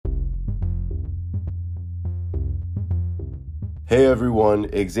Hey everyone,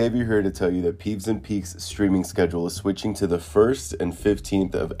 Xavier here to tell you that Peeves and Peaks streaming schedule is switching to the 1st and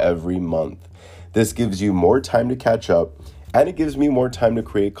 15th of every month. This gives you more time to catch up, and it gives me more time to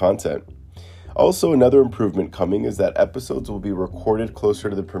create content. Also, another improvement coming is that episodes will be recorded closer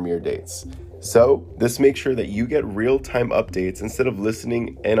to the premiere dates. So, this makes sure that you get real-time updates instead of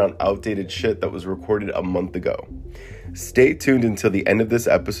listening in on outdated shit that was recorded a month ago. Stay tuned until the end of this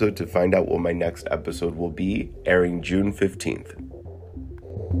episode to find out what my next episode will be, airing June 15th.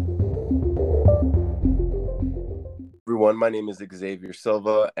 Everyone, my name is Xavier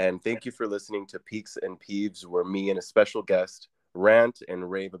Silva, and thank you for listening to Peaks and Peeves, where me and a special guest rant and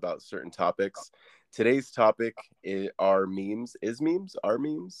rave about certain topics. Today's topic are memes. Are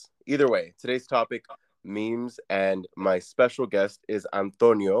memes? Either way, today's topic, memes, and my special guest is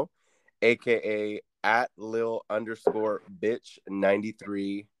Antonio, aka at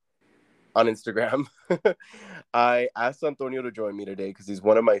Lil_bitch93 on Instagram. I asked Antonio to join me today because he's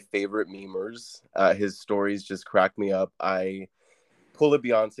one of my favorite memers. His stories just crack me up. I pull a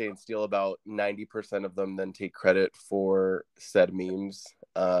Beyonce and steal about 90% of them, then take credit for said memes.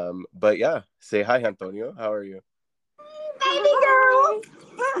 But yeah, say hi, Antonio. How are you? Baby girl.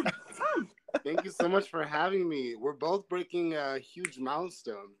 Thank you so much for having me. We're both breaking a huge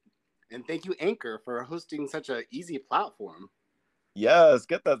milestone. And thank you, Anchor, for hosting such an easy platform. Yes,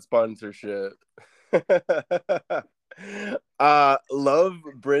 get that sponsorship. Love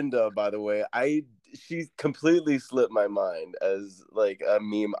Brenda, by the way. She completely slipped my mind as like a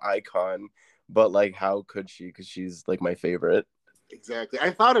meme icon, but like how could she? Because she's like my favorite. Exactly.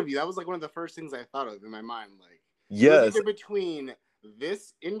 I thought of you. That was like one of the first things I thought of in my mind. Like, yes, it was either between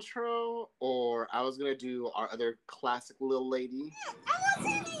this intro or I was gonna do our other classic little lady.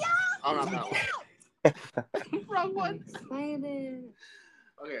 Oh, not that one. Wrong one.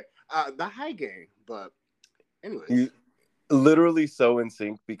 Okay. The high game, but anyways. Literally so in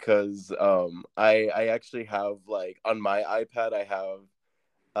sync because I actually have like on my iPad I have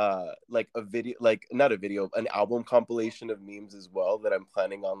like a video, like not a video, an album compilation of memes as well that I'm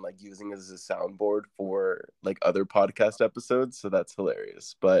planning on like using as a soundboard for like other podcast episodes, so that's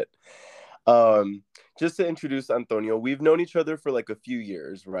hilarious. But just to introduce Antonio, we've known each other for like a few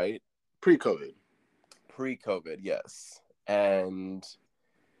years, right? Pre-COVID, yes. And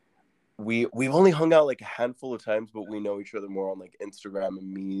we've only hung out like a handful of times, but we know each other more on like Instagram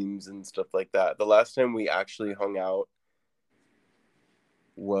and memes and stuff like that. The last time we actually hung out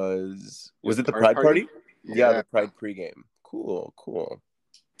was it the Pride party? Yeah, the Pride pregame. Cool.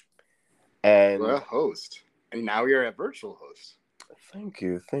 And we're a host, and now you're a virtual host. Thank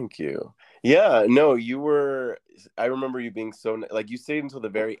you. Yeah, no, I remember you being so like you stayed until the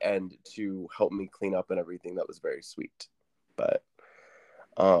very end to help me clean up and everything. That was very sweet. But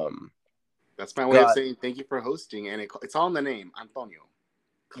that's my way of saying thank you for hosting, and it's all in the name, Antonio.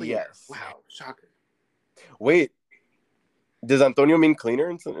 Cleaner. Yes. Wow, shocker. Wait, does Antonio mean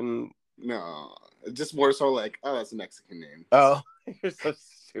cleaner? No, just more so like, oh, that's a Mexican name. Oh, you're so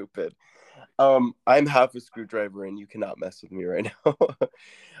stupid. I'm half a screwdriver, and you cannot mess with me right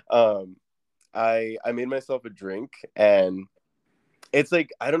now. I made myself a drink, and it's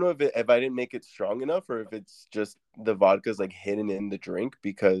like I don't know if I didn't make it strong enough, or if it's just the vodka's like hidden in the drink,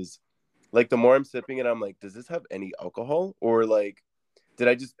 because like the more I'm sipping it, I'm like, does this have any alcohol, or like did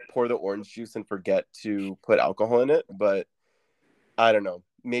I just pour the orange juice and forget to put alcohol in it? But I don't know.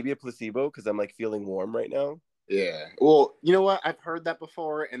 Maybe a placebo because I'm like feeling warm right now. Yeah. Well, you know what? I've heard that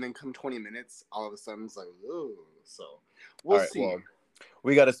before, and then come 20 minutes, all of a sudden it's like, ooh. So we'll see. Well,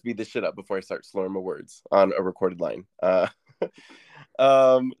 we got to speed this shit up before I start slurring my words on a recorded line.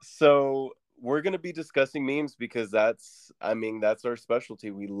 So we're gonna be discussing memes because that's our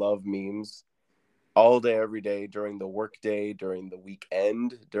specialty. We love memes all day, every day, during the workday, during the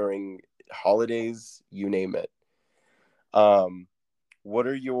weekend, during holidays, you name it. What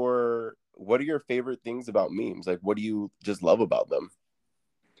are your favorite things about memes? Like, what do you just love about them?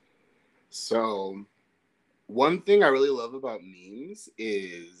 So, one thing I really love about memes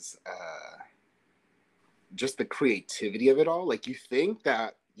is just the creativity of it all. Like, you think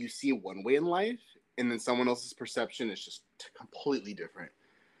that you see one way in life, and then someone else's perception is just completely different.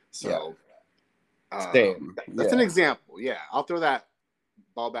 So, same. That's an example. Yeah, I'll throw that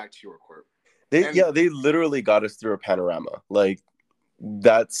ball back to your court. They literally got us through a panorama. Like,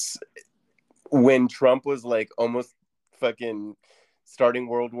 that's when Trump was like almost fucking starting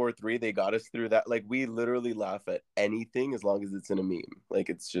World War III. They got us through that. Like, we literally laugh at anything as long as it's in a meme. Like,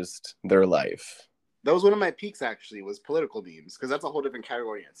 it's just their life. That was one of my peaks, actually, was political memes, because that's a whole different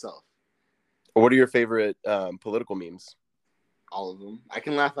category in itself. What are your favorite political memes? All of them. I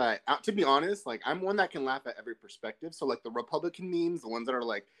can laugh at, to be honest, like, I'm one that can laugh at every perspective. So, like, the Republican memes, the ones that are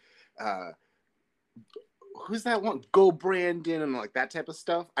like, who's that one? Go Brandon, and like that type of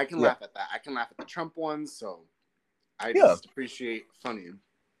stuff. I can laugh at that. I can laugh at the Trump ones. So, I just appreciate funny.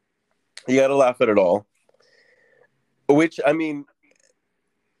 You gotta laugh at it all. Which, I mean,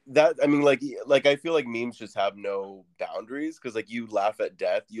 like I feel like memes just have no boundaries, because like you laugh at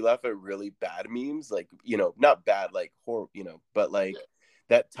death, you laugh at really bad memes, like, you know, not bad like horror, you know, but like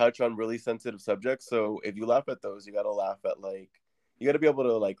that touch on really sensitive subjects. So if you laugh at those, you gotta laugh at, like, you gotta be able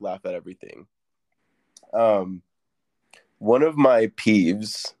to like laugh at everything. One of my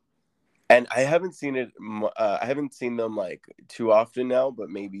peeves, and I haven't seen them like too often now, but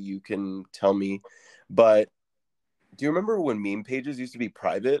maybe you can tell me, but do you remember when meme pages used to be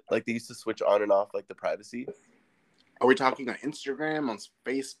private? Like, they used to switch on and off, like, the privacy? Are we talking on Instagram, on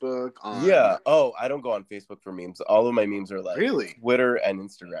Facebook, on... Yeah. Oh, I don't go on Facebook for memes. All of my memes are, like, really? Twitter and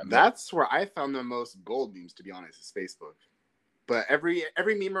Instagram. That's where I found the most gold memes, to be honest, is Facebook. But every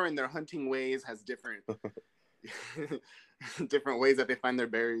memer in their hunting ways has different different ways that they find their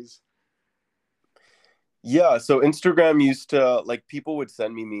berries. Yeah, so Instagram used to, like, people would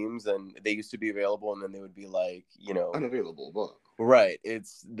send me memes, and they used to be available, and then they would be like, you know... Unavailable, but... Right,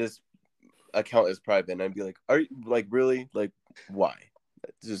 this account is private, and I'd be like, are you, like, really? Like, why?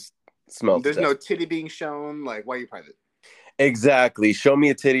 It just smells... There's no titty being shown, like, why are you private? Exactly. Show me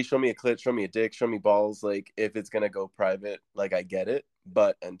a titty, show me a clit, show me a dick, show me balls. Like, if it's gonna go private, like, I get it.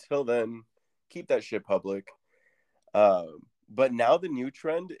 But until then, keep that shit public. But now the new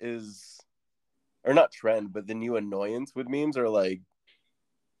trend is... Or not trend, but the new annoyance with memes are like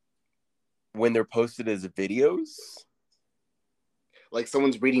when they're posted as videos. Like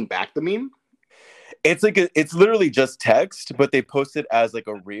someone's reading back the meme? It's like it's literally just text, but they post it as like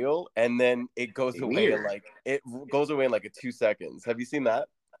a reel, and then it goes away in like 2 seconds. Have you seen that?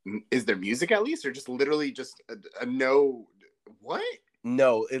 Is there music at least, or just literally just a no? What?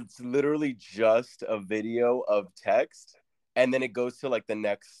 No, it's literally just a video of text. And then it goes to like the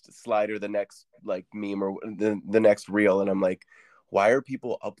next slide or the next like meme or the next reel. And I'm like, why are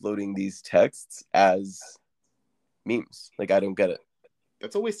people uploading these texts as memes? Like, I don't get it.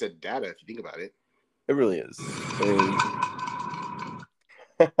 That's a waste of data if you think about it. It really is.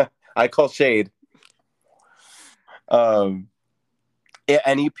 I call shade. Any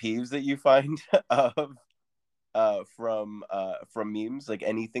peeves that you find from memes? Like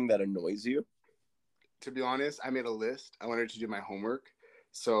anything that annoys you? To be honest, I made a list. I wanted to do my homework.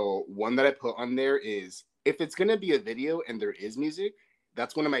 So one that I put on there is, if it's going to be a video and there is music,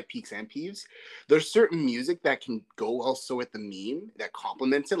 that's one of my peaks and peeves. There's certain music that can go also with the meme that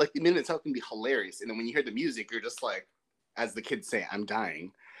complements it. Like the meme itself can be hilarious. And then when you hear the music, you're just like, as the kids say, I'm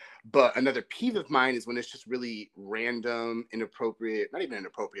dying. But another peeve of mine is when it's just really random, inappropriate, not even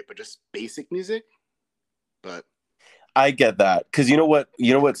inappropriate, but just basic music. But I get that, because you know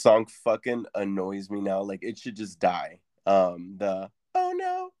what song fucking annoys me now? Like, it should just die. The oh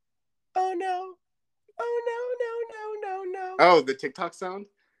no, oh no, oh no, no, no, no, no. Oh, the TikTok sound?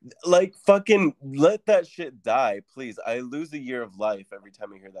 Like, fucking let that shit die, please. I lose a year of life every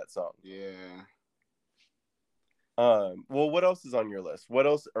time I hear that song. Yeah. Well, what else is on your list? What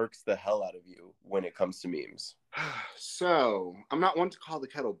else irks the hell out of you when it comes to memes? So, I'm not one to call the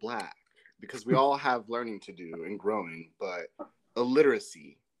kettle black, because we all have learning to do and growing, but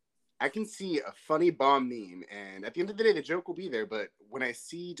illiteracy. I can see a funny bomb meme, and at the end of the day, the joke will be there, but when I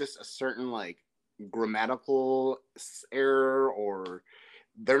see just a certain, like, grammatical error, or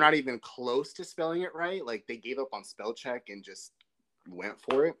they're not even close to spelling it right, like, they gave up on spell check and just went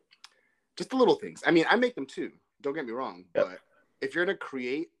for it. Just the little things. I mean, I make them too, don't get me wrong, but if you're going to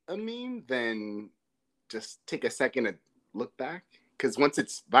create a meme, then just take a second to look back, because once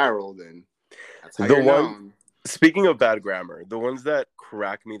it's viral, then that's how you're known. Speaking of bad grammar, the ones that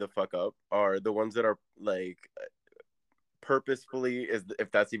crack me the fuck up are the ones that are like purposefully,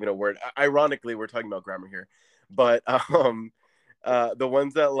 if that's even a word. Ironically, we're talking about grammar here, but the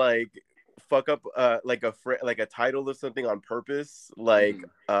ones that like fuck up like a title of something on purpose, like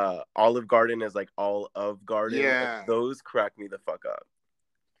Olive Garden is like all of Garden. Yeah, like, those crack me the fuck up.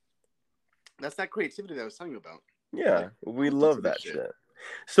 That's that creativity that I was telling you about. Yeah, like, we love that shit.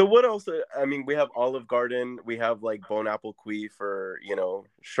 So what else? I mean, we have Olive Garden. We have like Bon Apple Qui for, you know,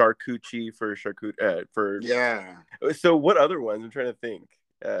 charcuterie for for yeah. So what other ones? I'm trying to think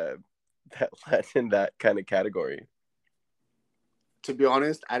that land in that kind of category. To be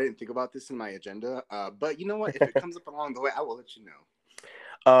honest, I didn't think about this in my agenda. But you know what? If it comes up along the way, I will let you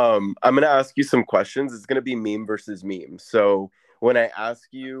know. I'm gonna ask you some questions. It's gonna be meme versus meme. So when I ask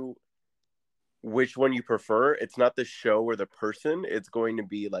you which one you prefer. It's not the show or the person. It's going to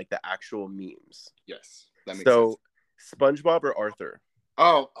be like the actual memes. Yes, that makes So, sense. SpongeBob or Arthur?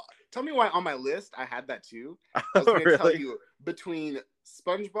 Oh, tell me why on my list I had that too. I was going to tell you between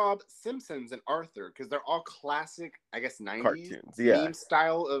SpongeBob, Simpsons, and Arthur, because they're all classic, I guess, 90s cartoons, yeah. meme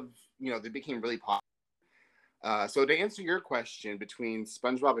style of, they became really popular. So to answer your question between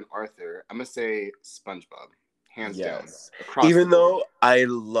SpongeBob and Arthur, I'm going to say SpongeBob, hands down. Even though I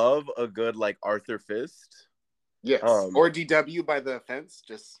love a good, like, Arthur fist. Yes. Or DW by the fence,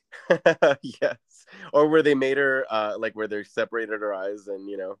 just. Yes. Or where they made her, like, where they separated her eyes and,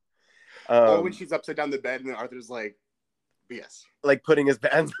 or when she's upside down the bed and then Arthur's like, yes. Like putting his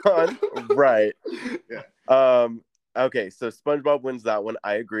bands on. Right. Yeah. Okay, so SpongeBob wins that one.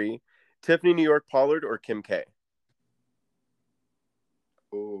 I agree. Tiffany, New York, Pollard, or Kim K?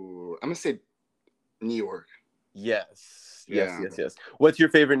 Oh, I'm going to say New York. Yes. Yes. What's your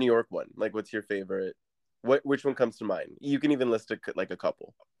favorite New York one? Like, what's your favorite? Which one comes to mind? You can even list a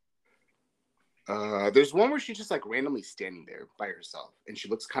couple. There's one where she's just like randomly standing there by herself, and she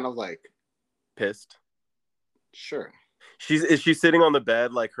looks kind of like pissed. Sure. Is she sitting on the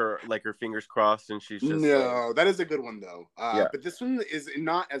bed like her fingers crossed and she's just no, that is a good one though. But this one is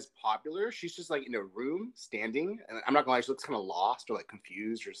not as popular. She's just like in a room standing, and I'm not gonna lie, she looks kind of lost or like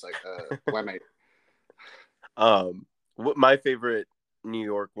confused or just like why am I? What my favorite New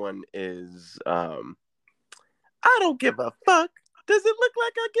York one is I don't give a fuck. Does it look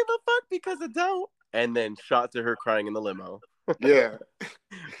like I give a fuck? Because I don't. And then shot to her crying in the limo. Yeah.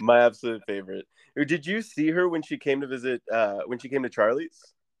 My absolute favorite. Did you see her when she came to visit, when she came to Charlie's?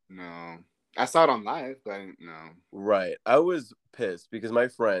 No. I saw it on live, but no. Right. I was pissed because my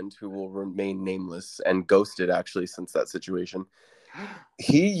friend, who will remain nameless and ghosted actually since that situation,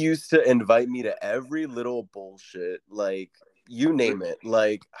 he used to invite me to every little bullshit, like, you name it.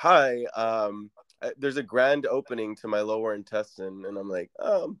 Like, hi, there's a grand opening to my lower intestine, and I'm like,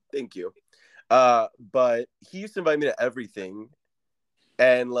 thank you. But he used to invite me to everything,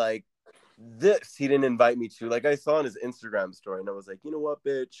 and like this, he didn't invite me to. Like, I saw on his Instagram story, and I was like, you know what,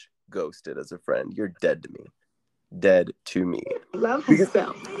 bitch, ghosted as a friend. You're dead to me. Dead to me. Love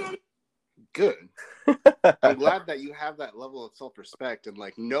himself. Good. I'm glad that you have that level of self-respect, and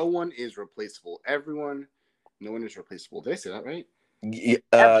like, no one is replaceable. No one is replaceable. Did I say that right?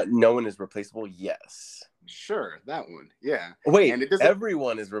 No one is replaceable. Yes. Sure, that one. Yeah. Wait, and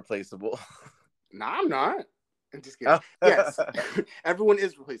everyone is replaceable. No, I'm not. I'm just kidding. Yes, everyone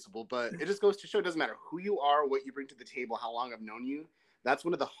is replaceable, but it just goes to show it doesn't matter who you are, what you bring to the table, how long I've known you. That's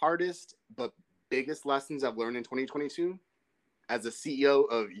one of the hardest but biggest lessons I've learned in 2022 as a CEO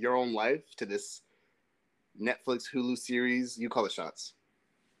of your own life to this Netflix Hulu series. You call the shots.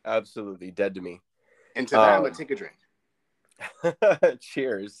 Absolutely. Dead to me. And to that, I'm going to take a drink.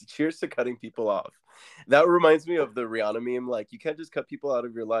 Cheers to cutting people off. That reminds me of the Rihanna meme, like, you can't just cut people out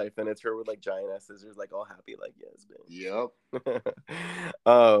of your life, and it's her with like giant ass scissors, like all happy, like, yes, bitch.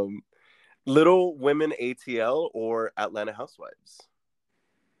 Yep. Little Women ATL or Atlanta Housewives?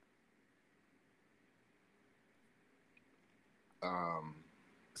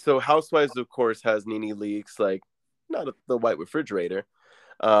 So Housewives, of course, has Nene Leakes, like, not the white refrigerator.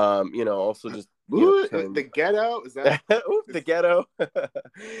 Also just the ghetto, is that the ghetto.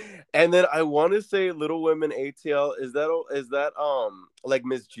 And then I want to say Little Women ATL, is that like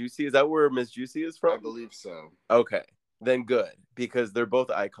Miss Juicy, is that where Miss Juicy is from? I believe so. Okay, then good, because they're both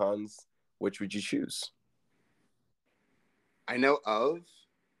icons. Which would you choose? I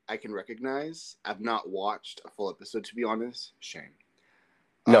can recognize. I've not watched a full episode, to be honest. Shame.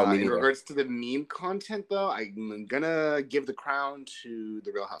 No, me in neither. regards to the meme content, though, I'm gonna give the crown to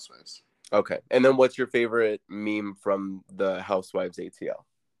the Real Housewives. Okay, and then what's your favorite meme from the Housewives ATL?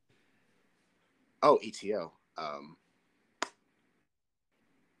 Oh, ATL.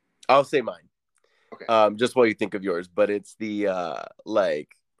 I'll say mine. Okay. Just while you think of yours, but it's the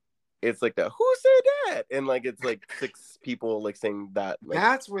it's like the who said that, and like it's like 6 people like saying that. Like...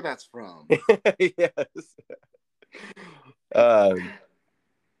 That's where that's from. Yes.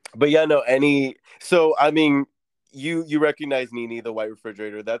 But yeah, no, so I mean, you recognize Nene, the white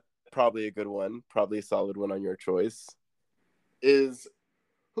refrigerator. That's probably a good one, probably a solid one on your choice. Is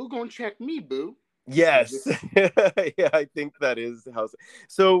who gonna check me, boo? Yes. Yeah, I think that is House.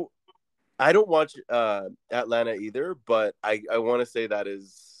 So I don't watch Atlanta either, but I want to say that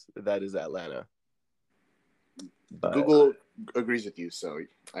is Atlanta. But Google agrees with you, so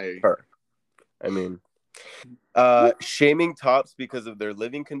I mean, shaming tops because of their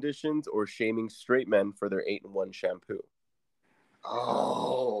living conditions or shaming straight men for their 8-in-1 shampoo.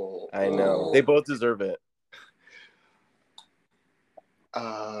 Oh, I know. They both deserve it.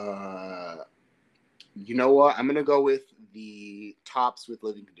 You know what? I'm gonna go with the tops with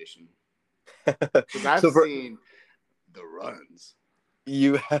living condition because I've seen the runs.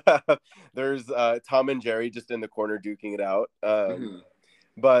 You have there's Tom and Jerry just in the corner duking it out.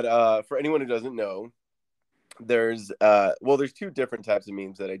 But for anyone who doesn't know, there's two different types of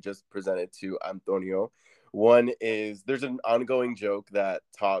memes that I just presented to Antonio. One is there's an ongoing joke that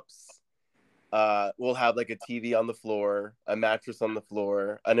Tops will have like a TV on the floor, a mattress on the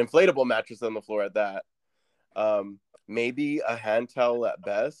floor, an inflatable mattress on the floor at that. Maybe a hand towel at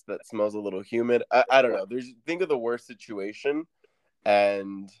best that smells a little humid. I don't know. Think of the worst situation,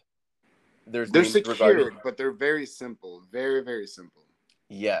 and they're secured, but they're very simple, very very simple.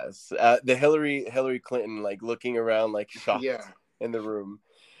 Yes, the Hillary Clinton like looking around like shocked in the room.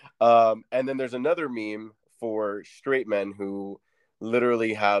 And then there's another meme for straight men who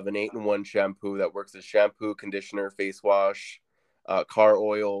literally have an 8-in-1 shampoo that works as shampoo, conditioner, face wash, car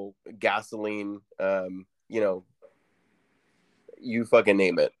oil, gasoline, you fucking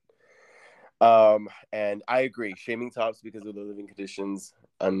name it. And I agree, shaming Tops because of the living conditions,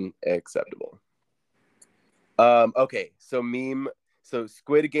 unacceptable. Okay, so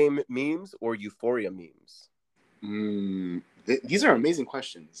Squid Game memes or Euphoria memes? These are amazing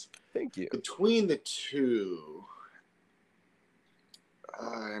questions. Thank you. Between the two,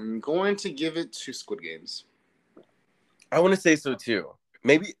 I'm going to give it to Squid Games. I want to say so too.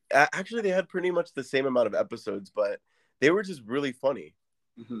 Maybe actually they had pretty much the same amount of episodes, but they were just really funny.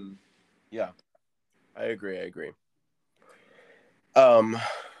 Mm-hmm. Yeah, I agree.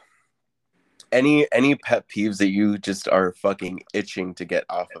 Any pet peeves that you just are fucking itching to get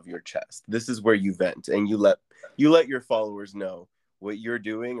off of your chest? This is where you vent and you let your followers know what you're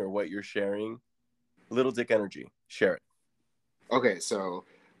doing or what you're sharing. Little dick energy. Share it. Okay, so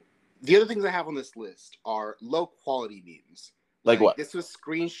the other things I have on this list are low quality memes. Like what? This was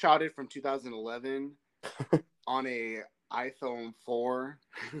screenshotted from 2011 on a iPhone 4.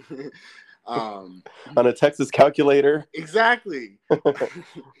 On a Texas calculator. Exactly.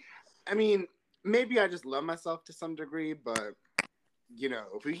 I mean, maybe I just love myself to some degree, but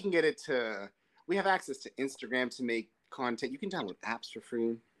if we can get it to, we have access to Instagram to make content. You can download apps for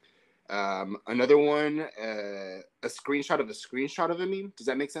free. Another one, a screenshot of a meme. Does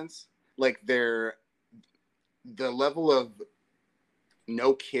that make sense? Like the level of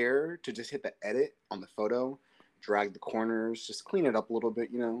no care to just hit the edit on the photo, drag the corners, just clean it up a little bit,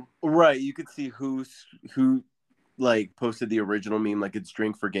 Right. You could see who like posted the original meme, like it's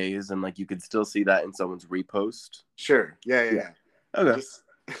drink for gays, and like you could still see that in someone's repost. Sure. Yeah. Okay. Just,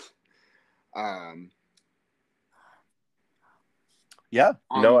 yeah.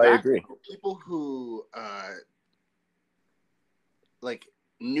 No, I agree. People who like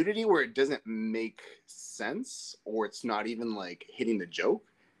nudity where it doesn't make sense or it's not even like hitting the joke,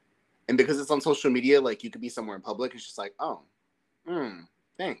 and because it's on social media, like you could be somewhere in public, it's just like, oh,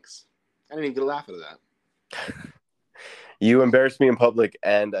 thanks. I didn't even get a laugh out of that. You embarrassed me in public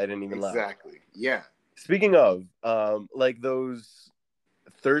and I didn't even laugh. Exactly. Yeah. Speaking of, like those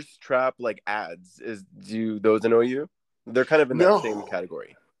thirst trap like ads, do those annoy you? They're kind of in that same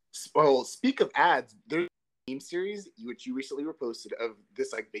category. Well, speak of ads, there's a meme series which you recently reposted of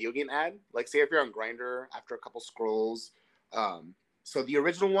this like video game ad. Like, say if you're on Grindr, after a couple scrolls, so the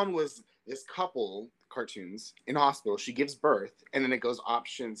original one was this couple cartoons in a hospital. She gives birth, and then it goes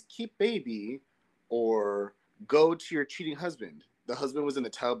options: keep baby, or go to your cheating husband. The husband was in the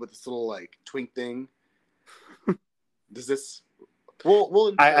tub with this little like twink thing. Does this?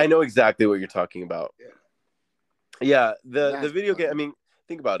 I know exactly what you're talking about. Yeah. The video game. I mean,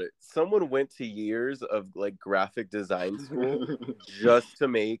 think about it. Someone went to years of like graphic design school just to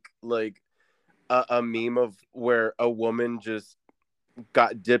make like a meme of where a woman just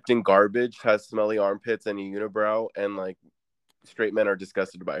got dipped in garbage, has smelly armpits and a unibrow, and like straight men are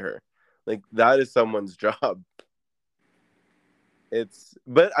disgusted by her. Like that is someone's job.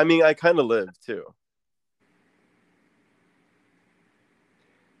 But I mean, I kind of live too.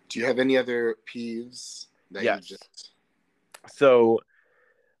 Do you have any other peeves that you just? So,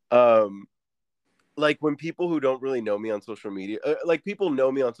 like when people who don't really know me on social media, like people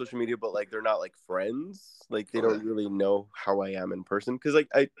know me on social media, but like they're not like friends. Like they don't really know how I am in person. Because like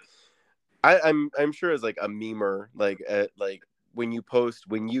I'm sure as like a memer, like when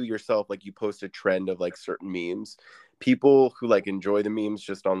you yourself like you post a trend of like certain memes, people who like enjoy the memes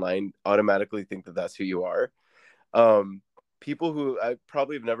just online automatically think that that's who you are. People who I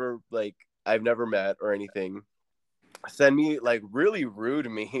probably I've never met or anything send me like really rude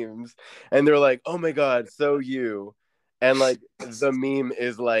memes, and they're like, oh my god, so you, and like the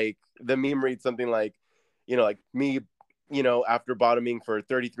meme reads something like, like me you know, after bottoming for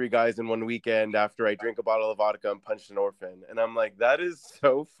 33 guys in one weekend, after I drink a bottle of vodka and punched an orphan. And I'm like, that is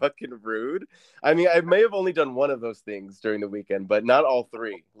so fucking rude. I mean, I may have only done one of those things during the weekend, but not all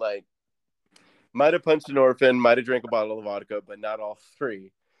three. Like, might have punched an orphan, might have drank a bottle of vodka, but not all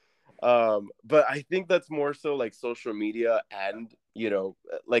three. But I think that's more so like social media and, you know,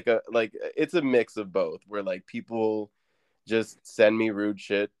 like it's a mix of both where like people just send me rude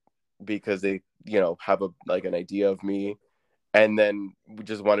shit because they, you know, have an idea of me, and then we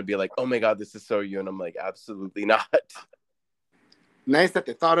just want to be like, oh my god, this is so you, and I'm like, absolutely not. Nice that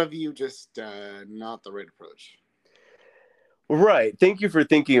they thought of you, just not the right approach. Right. Thank you for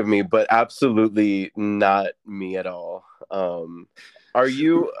thinking of me, but absolutely not me at all. Are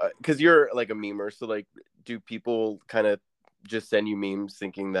you, because you're like a memer, so like, do people kind of just send you memes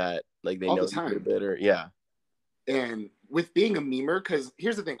thinking that like they All know the you a time. bit, or yeah? And with being a memer, because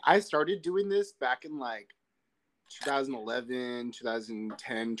here's the thing, I started doing this back in like 2011,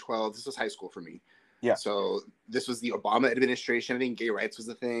 2010, 12. This was high school for me. Yeah. So this was the Obama administration. I think gay rights was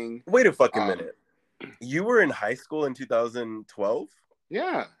the thing. Wait a fucking minute. You were in high school in 2012?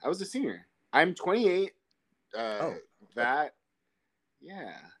 Yeah, I was a senior. I'm 28. Oh. That,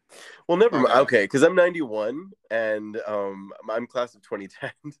 yeah. Well, never mind. Okay, because I'm 91 and I'm class of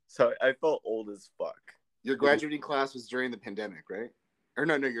 2010, so I felt old as fuck. Your graduating class was during the pandemic, right? Or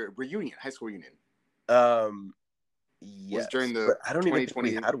no, your reunion, high school reunion. Yes, was during the but I don't even think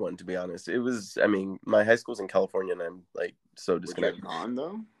we had one, to be honest. It was, I mean, my high school's in California, and I'm like so disconnected. Would you have gone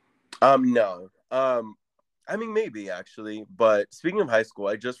though? No. I mean, maybe actually. But speaking of high school,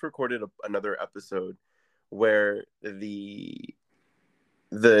 I just recorded another episode where the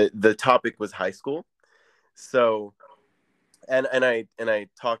topic was high school. So, and I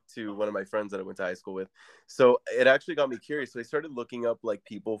talked to one of my friends that I went to high school with. So it actually got me curious. So I started looking up like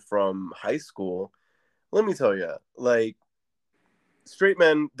people from high school. Let me tell you, like, straight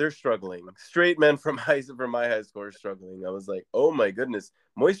men, they're struggling. Straight men from my high school are struggling. I was like, oh my goodness,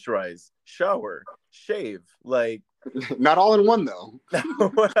 moisturize, shower, shave, like not all in one though.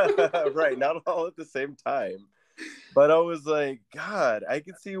 Right, not all at the same time. But I was like, God, I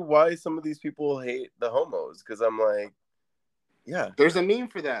can see why some of these people hate the homos, because I'm like, yeah. There's a meme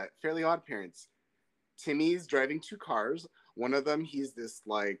for that. Fairly Odd Parents. Timmy's driving two cars. One of them, he's this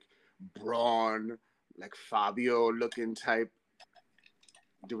like brawn, like Fabio looking type.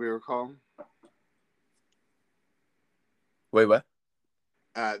 Do we recall? Wait, what?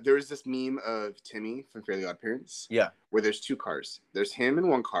 There was this meme of Timmy from Fairly Odd Parents. Yeah. Where there's two cars. There's him in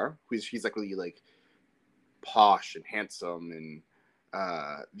one car, he's like really like posh and handsome, and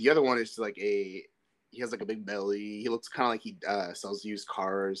the other one is like he has like a big belly. He looks kind of like he sells used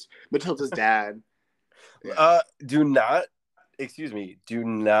cars. Matilda's dad. Yeah. Do not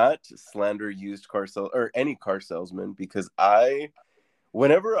slander used car or any car salesman, because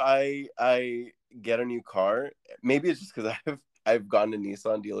whenever I get a new car, maybe it's just because I've gone to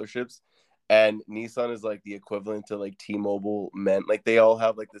Nissan dealerships, and Nissan is like the equivalent to like T-Mobile men. Like they all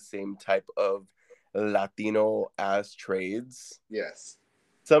have like the same type of Latino ass trades. Yes.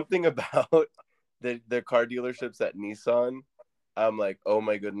 Something about the car dealerships at Nissan, I'm like, oh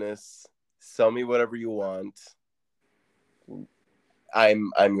my goodness, sell me whatever you want.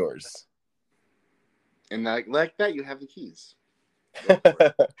 I'm yours. And like that, you have the keys.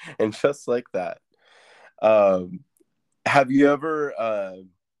 And just like that. Have you ever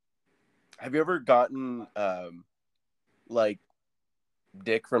gotten like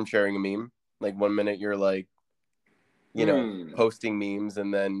dick from sharing a meme? Like one minute you're like, you know, posting memes,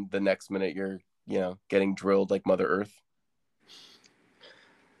 and then the next minute you're, you know, getting drilled like Mother Earth.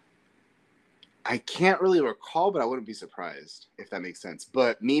 I can't really recall, but I wouldn't be surprised if that makes sense.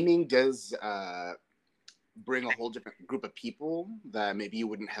 But memeing does bring a whole different group of people that maybe you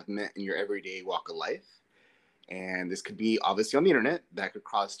wouldn't have met in your everyday walk of life. And this could be obviously on the internet, that could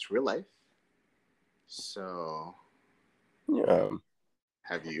cross to real life. So, yeah.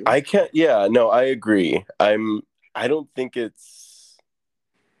 Have you? I can't. Yeah, no, I agree. I don't think it's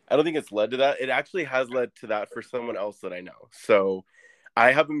led to that. It actually has led to that for someone else that I know. So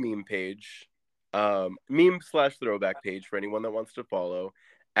I have a meme page, meme/throwback page for anyone that wants to follow,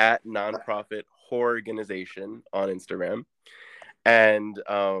 at nonprofit horror organization on Instagram. And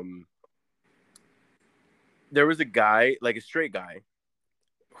there was a guy, like a straight guy,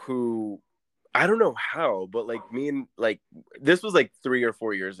 who, I don't know how, but like me and like, this was like 3 or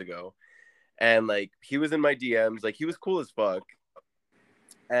 4 years ago. And like, he was in my DMs, like he was cool as fuck.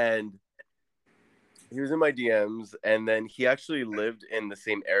 And he was in my DMs, and then he actually lived in the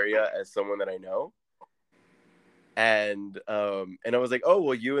same area as someone that I know. And I was like, oh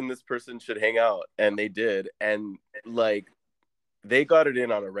well, you and this person should hang out, and they did, and like they got it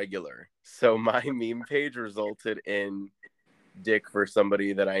in on a regular. So my meme page resulted in dick for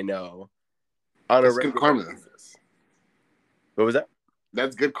somebody that I know on a That's good regular karma. basis. What was that?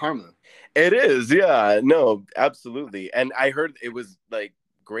 That's good karma. It is, yeah. No, absolutely. And I heard it was like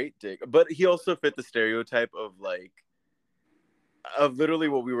great dick, but he also fit the stereotype of like of literally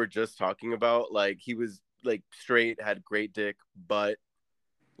what we were just talking about. Like he was like straight, had great dick, but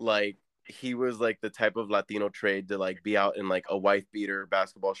like he was like the type of Latino trade to like be out in like a wife beater,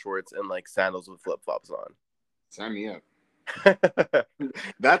 basketball shorts, and like sandals with flip flops on. Sign me up.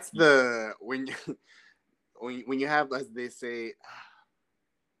 That's the when you have, as they say,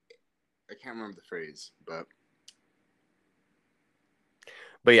 I can't remember the phrase, but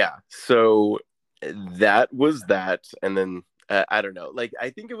yeah, so that was that, and then I don't know. Like I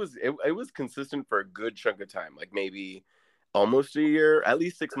think it was consistent for a good chunk of time, like maybe almost a year, at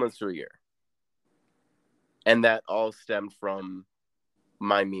least 6 months to a year, and that all stemmed from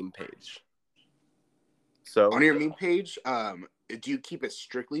my meme page. So on your meme page, do you keep it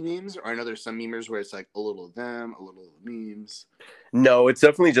strictly memes, or I know there's some memers where it's like a little of them, a little of the memes? no, it's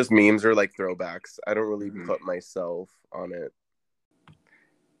definitely just memes or like throwbacks. I don't really put myself on it.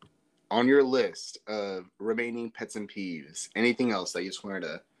 On your list of remaining pets and peeves, anything else that you just wanted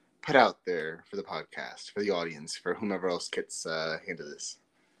to put out there for the podcast, for the audience, for whomever else gets into this?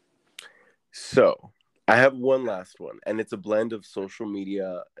 So I have one last one, and it's a blend of social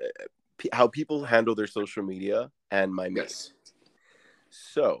media, how people handle their social media, and my memes. Yes.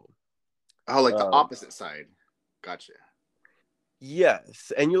 So, like the opposite side. Gotcha.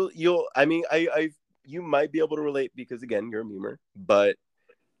 Yes, and you'll. I mean, you might be able to relate because again, you're a memer. But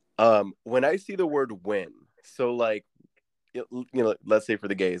when I see the word "win," so like, let's say for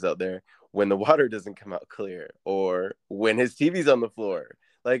the gays out there, when the water doesn't come out clear, or when his TV's on the floor,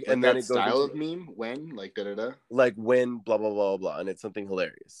 like and then it goes style of meme, when like da da da, like when blah blah blah blah, and it's something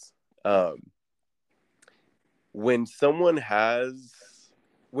hilarious. When someone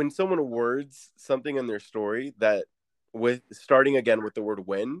words something in their story that with starting again with the word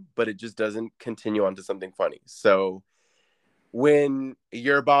when, but it just doesn't continue on to something funny. So when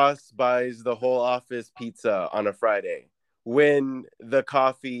your boss buys the whole office pizza on a Friday, when the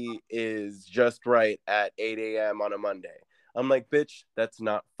coffee is just right at 8 a.m. on a Monday, I'm like, bitch, that's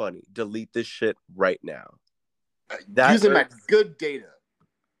not funny. Delete this shit right now. Using my good data.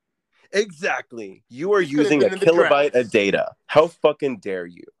 Exactly. You are using a kilobyte of data. How fucking dare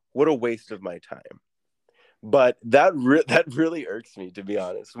you? What a waste of my time. But that really irks me, to be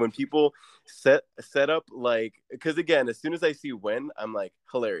honest. When people set up like, because again, as soon as I see when, I'm like,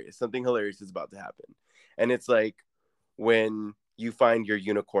 hilarious. Something hilarious is about to happen. And it's like when you find your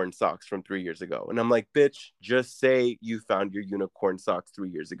unicorn socks from 3 years ago. And I'm like, bitch, just say you found your unicorn socks 3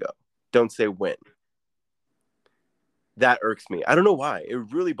 years ago. Don't say when. That irks me. I don't know why. It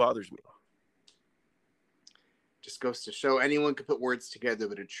really bothers me. Just goes to show anyone can put words together,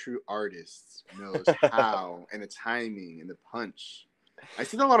 but a true artist knows how, and the timing and the punch. I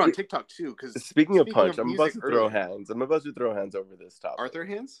see that a lot on TikTok too. Because speaking of punch, I'm about to throw hands. I'm about to throw hands over this topic. Arthur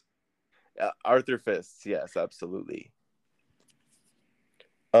hands? Arthur fists. Yes, absolutely.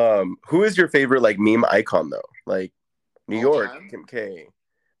 Who is your favorite like meme icon though? Like New York, Kim K,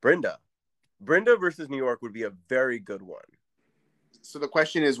 Brenda. Brenda versus New York would be a very good one. So the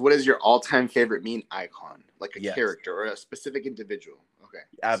question is, what is your all-time favorite meme icon? Like a character or a specific individual? Okay.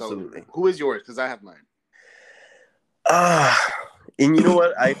 Absolutely. So who is yours? Because I have mine. And you know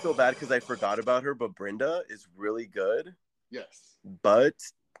what? I feel bad because I forgot about her, but Brenda is really good. Yes. But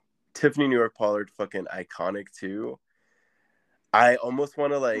Tiffany New York Pollard, fucking iconic too. I almost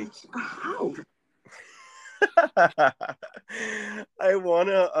want to like... I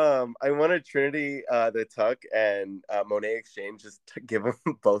wanna Trinity the Tuck and Monet Exchange just to give them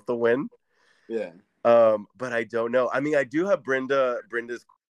both a win. Yeah. But I don't know. I mean, I do have Brenda's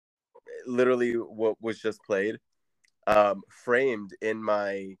literally what was just played, framed in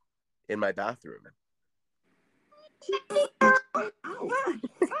my bathroom.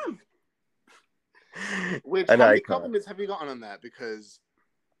 Which, how many compliments have you gotten on that? Because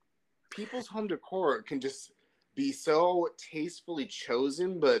people's home decor can just be so tastefully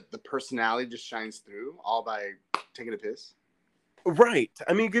chosen, but the personality just shines through all by taking a piss. Right.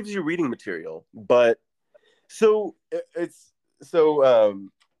 I mean, it gives you reading material, but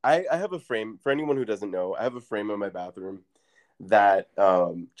I have a frame. For anyone who doesn't know, I have a frame in my bathroom that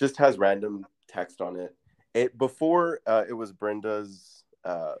just has random text on it. Before it was Brenda's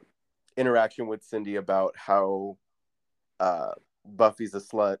interaction with Cindy about how Buffy's a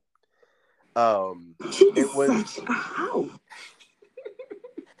slut. She It is was. such a hoe.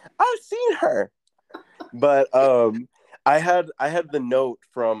 I've seen her, but I had the note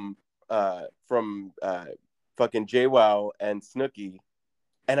from fucking JWoww and Snooki,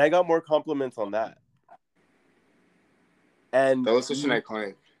 and I got more compliments on that. And That was such an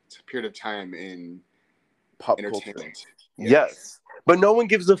iconic period of time in pop entertainment. culture. Yes. But no one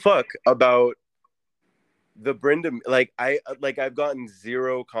gives a fuck about the Brenda. I've gotten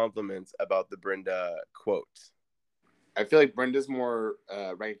zero compliments about the Brenda quote. I feel like Brenda's more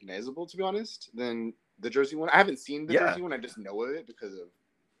recognizable, to be honest, than the Jersey one. I haven't seen the Jersey one. I just know of it because of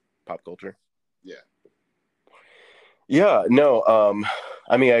pop culture. Yeah. Yeah. No.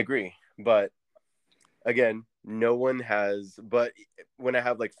 I mean, I agree, but again, no one has. But when I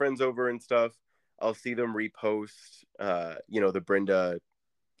have like friends over and stuff, I'll see them repost. The Brenda,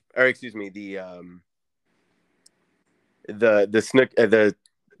 or excuse me, the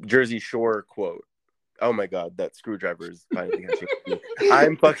Jersey Shore quote. Oh my god, that screwdriver is finally catching me.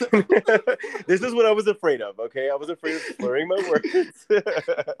 I'm fucking. This is what I was afraid of. Okay, I was afraid of slurring my words.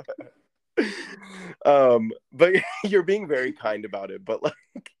 But you're being very kind about it. But like,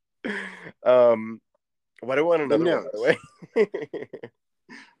 why do I want another one, by the way?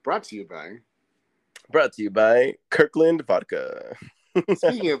 Brought to you by Kirkland Vodka.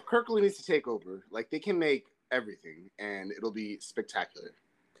 Speaking of, Kirkland needs to take over. Like, they can make everything, and it'll be spectacular.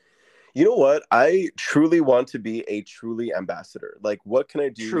 You know what? I truly want to be a truly ambassador. Like, what can I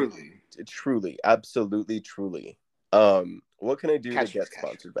do? Truly, absolutely, truly. What can I do to get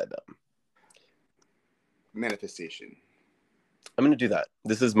sponsored by them? Manifestation. I'm going to do that.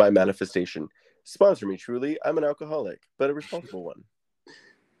 This is my manifestation. Sponsor me, truly. I'm an alcoholic, but a responsible one.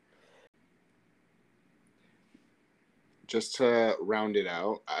 Just to round it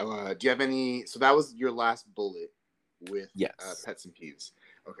out, do you have any? So that was your last bullet with Pets and Peeves.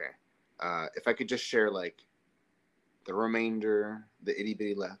 Okay. If I could just share like the remainder, the itty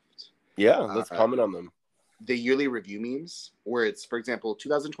bitty left. Yeah, let's comment on them. The yearly review memes, where it's, for example,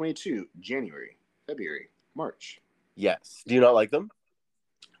 2022, January, February, March. Yes. Do you not like them?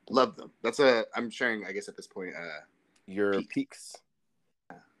 Love them. I'm sharing, I guess, at this point, your peaks.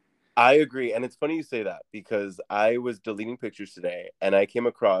 I agree. And it's funny you say that, because I was deleting pictures today and I came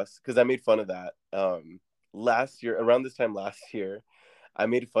across, because I made fun of that last year, around this time last year. I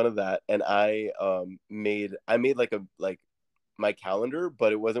made fun of that, and I made like my calendar,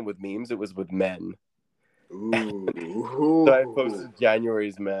 but it wasn't with memes, it was with men. Ooh. So I posted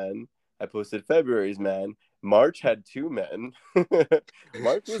January's men, I posted February's men. March had 2 men.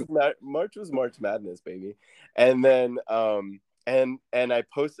 March was March Madness, baby. And then and I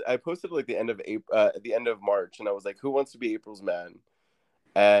posted like the end of April, the end of March, and I was like, who wants to be April's man?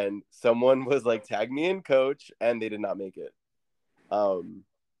 And someone was like, tag me in, coach, and they did not make it.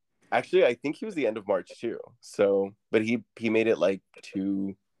 Actually, I think he was the end of March too. So, but he made it like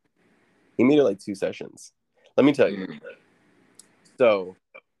 2. He made it like 2 sessions. Let me tell you. So,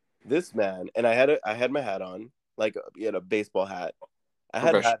 this man, and I had my hat on, like he had a baseball hat. I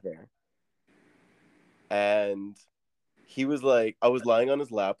had hat hair, and he was like, I was lying on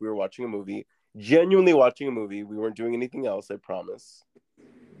his lap. We were watching a movie, genuinely watching a movie. We weren't doing anything else, I promise.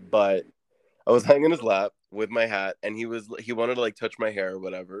 But I was lying on his lap with my hat, and he wanted to like touch my hair or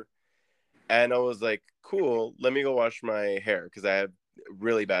whatever. And I was like, cool, let me go wash my hair, because I have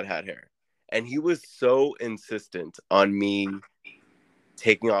really bad hat hair. And he was so insistent on me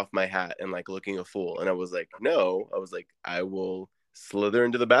taking off my hat and like looking a fool. And I was like, no. I was like, I will slither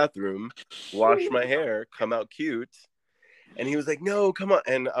into the bathroom, wash my hair, come out cute. And he was like, no, come on.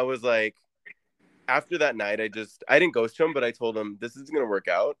 And I was like, after that night, I didn't ghost him, but I told him, this is going to work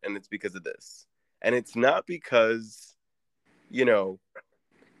out, and it's because of this. And it's not because,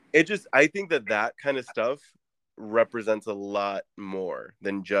 I think that kind of stuff represents a lot more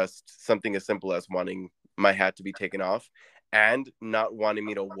than just something as simple as wanting my hat to be taken off and not wanting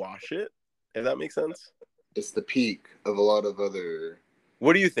me to wash it, if that makes sense. It's the peak of a lot of other...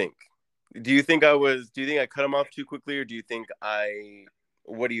 What do you think? Do you think I cut him off too quickly, or do you think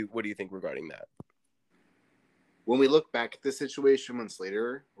what do you think regarding that? When we look back at the situation months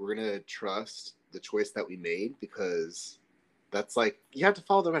later, we're going to trust the choice that we made, because that's like, you have to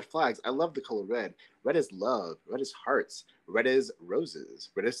follow the red flags. I love the color red. Red is love. Red is hearts. Red is roses.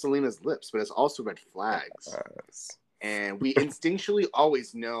 Red is Selena's lips, but it's also red flags. And we instinctually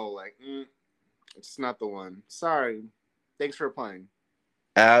always know, like, it's not the one. Sorry. Thanks for applying.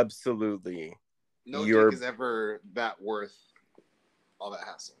 Absolutely. No dick is ever that worth all that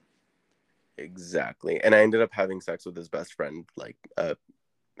hassle. Exactly. And I ended up having sex with his best friend like a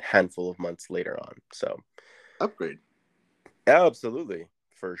handful of months later on. So upgrade. Absolutely,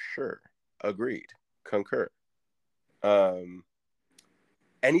 for sure. Agreed. Concur.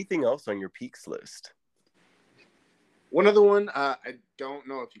 Anything else on your peaks list? One other one, I don't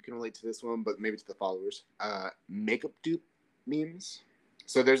know if you can relate to this one, but maybe to the followers. Makeup dupe memes.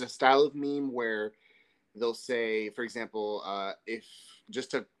 So there's a style of meme where they'll say, for example, if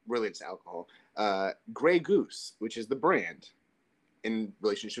just to relate to alcohol, Grey Goose, which is the brand in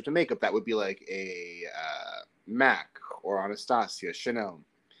relationship to makeup, that would be like a MAC or Anastasia, Chanel.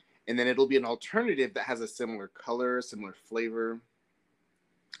 And then it'll be an alternative that has a similar color, similar flavor.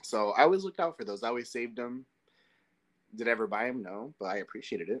 So I always looked out for those. I always saved them. Did I ever buy them? No, but I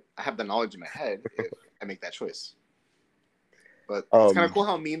appreciated it. I have the knowledge in my head if I make that choice. But it's kind of cool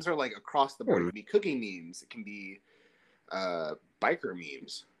how memes are like across the board. It can be cooking memes. It can be biker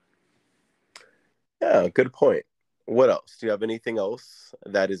memes. Yeah, good point. What else? Do you have anything else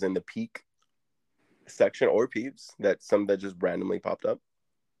that is in the peak section or peeps that just randomly popped up?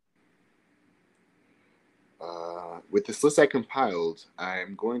 With this list I compiled,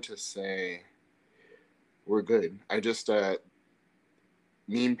 I'm going to say we're good. I just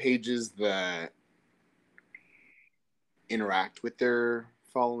meme pages that interact with their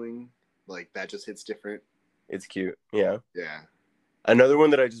following, like that just hits different. It's cute. Yeah. Yeah. Another one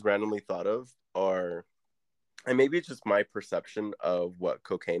that I just randomly thought of and maybe it's just my perception of what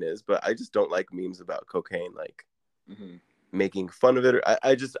cocaine is, but I just don't like memes about cocaine, like making fun of it.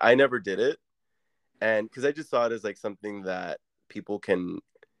 I never did it. And because I just saw it as like something that people can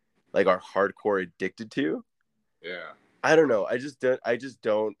like are hardcore addicted to. Yeah. I don't know. I've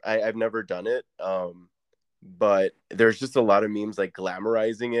never done it. But there's just a lot of memes like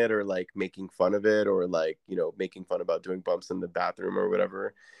glamorizing it or like making fun of it or like, making fun about doing bumps in the bathroom or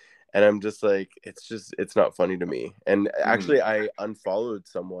whatever. And I'm just like, it's not funny to me. And actually I unfollowed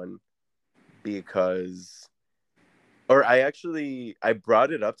someone because, or I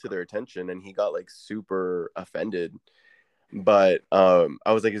brought it up to their attention and he got like super offended. But I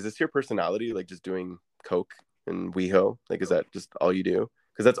was like, is this your personality? Like just doing coke and WeHo? Like, is that just all you do?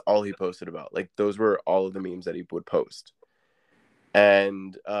 Because that's all he posted about. Like those were all of the memes that he would post.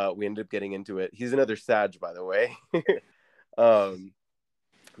 And we ended up getting into it. He's another Sag, by the way.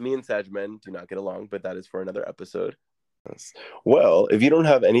 Me and Sag men do not get along, but that is for another episode. Well, if you don't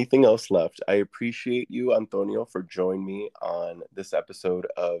have anything else left, I appreciate you, Antonio, for joining me on this episode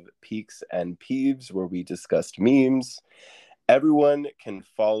of Peaks and Peeves, where we discussed memes. Everyone can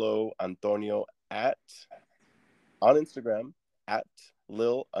follow Antonio on Instagram at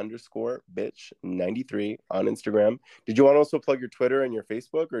Lil_bitch93 on Instagram. Did you want to also plug your Twitter and your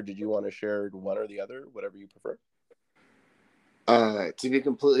Facebook, or did you want to share one or the other, whatever you prefer? To be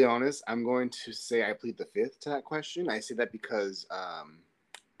completely honest, I'm going to say I plead the fifth to that question. I say that because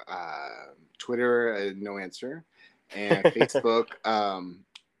Twitter, no answer, and Facebook,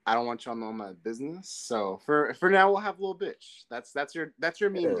 I don't want y'all knowing my business. So for now, we'll have Lil Bitch. That's your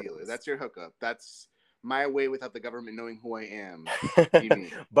meme dealer. That's your hookup. That's my way without the government knowing who I am.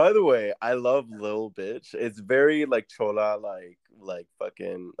 By the way, I love Lil Bitch. It's very like chola, like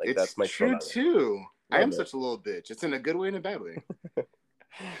fucking like it's that's my true chola too. I am such a little bitch. It's in a good way and a bad way.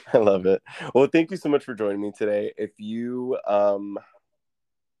 I love it. Well, thank you so much for joining me today. If you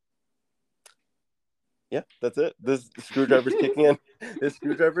yeah, that's it. This screwdriver's kicking in. This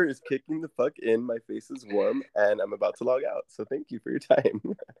screwdriver is kicking the fuck in. My face is warm and I'm about to log out. So thank you for your time.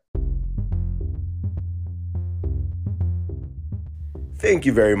 Thank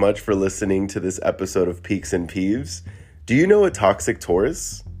you very much for listening to this episode of Peaks and Peeves. Do you know a toxic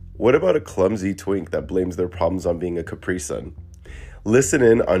Taurus? What about a clumsy twink that blames their problems on being a Capri Sun? Listen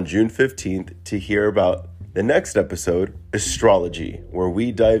in on June 15th to hear about the next episode, Astrology, where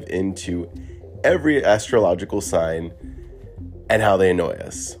we dive into every astrological sign and how they annoy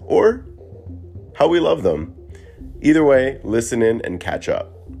us, or how we love them. Either way, listen in and catch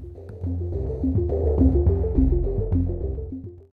up.